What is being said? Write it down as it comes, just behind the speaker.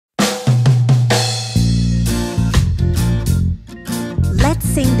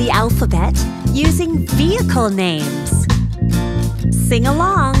alphabet using vehicle names. Sing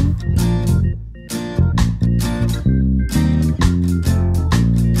along.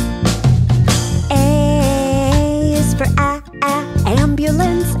 A is for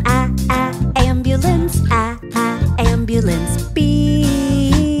ambulance, ambulance, ambulance.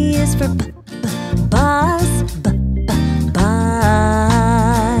 B is for bus,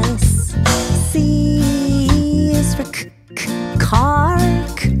 bus. C is for car,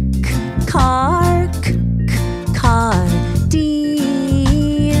 car, car. D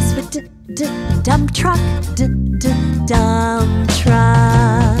is for dump truck, dump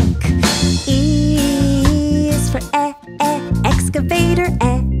truck. E is for excavator,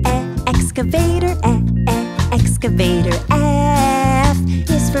 excavator, excavator. F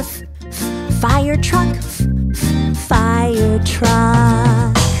is for fire truck, fire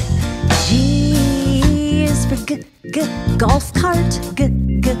truck. G is for golf cart,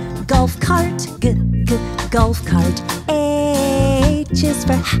 golf cart, golf cart. H is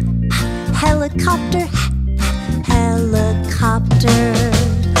for helicopter, helicopter.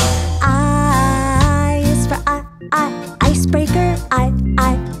 I is for icebreaker,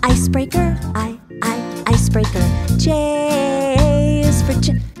 icebreaker, icebreaker. J is for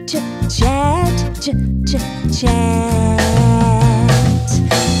jet, jet.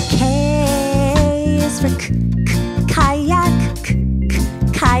 K is for kayak,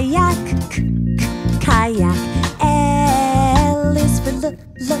 kayak, kayak. L is for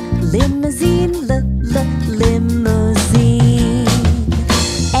limousine, limousine.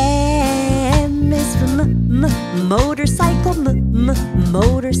 M is for motorcycle,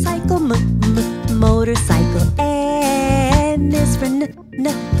 motorcycle, motorcycle. N is for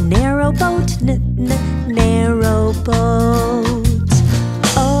narrowboat, narrowboat.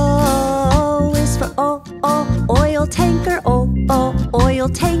 O is for oil tanker, oil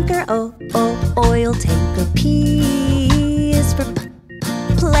tanker, oil tanker. P is for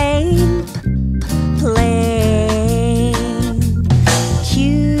plane, plane. Q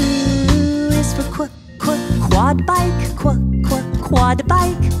is for quad bike, quad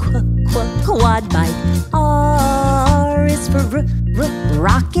bike, quad bike. R is for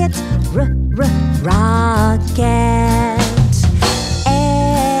rocket, rocket.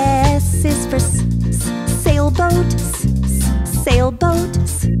 S is for sailboat, sailboat,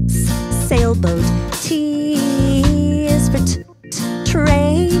 sailboat. T is for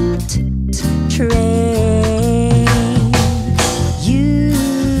train, train. U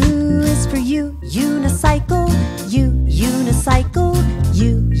is for unicycle, unicycle,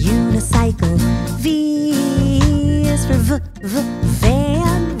 unicycle. V is for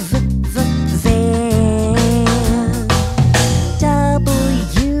van, van.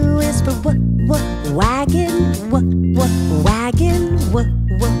 W is for wagon, wagon,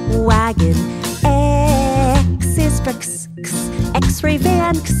 wagon. X is for X-ray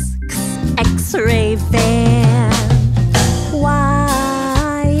van, X-ray van.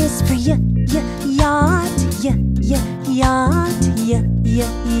 Y is for yacht, yacht,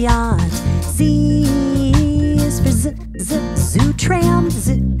 yacht. Z is for zoo tram,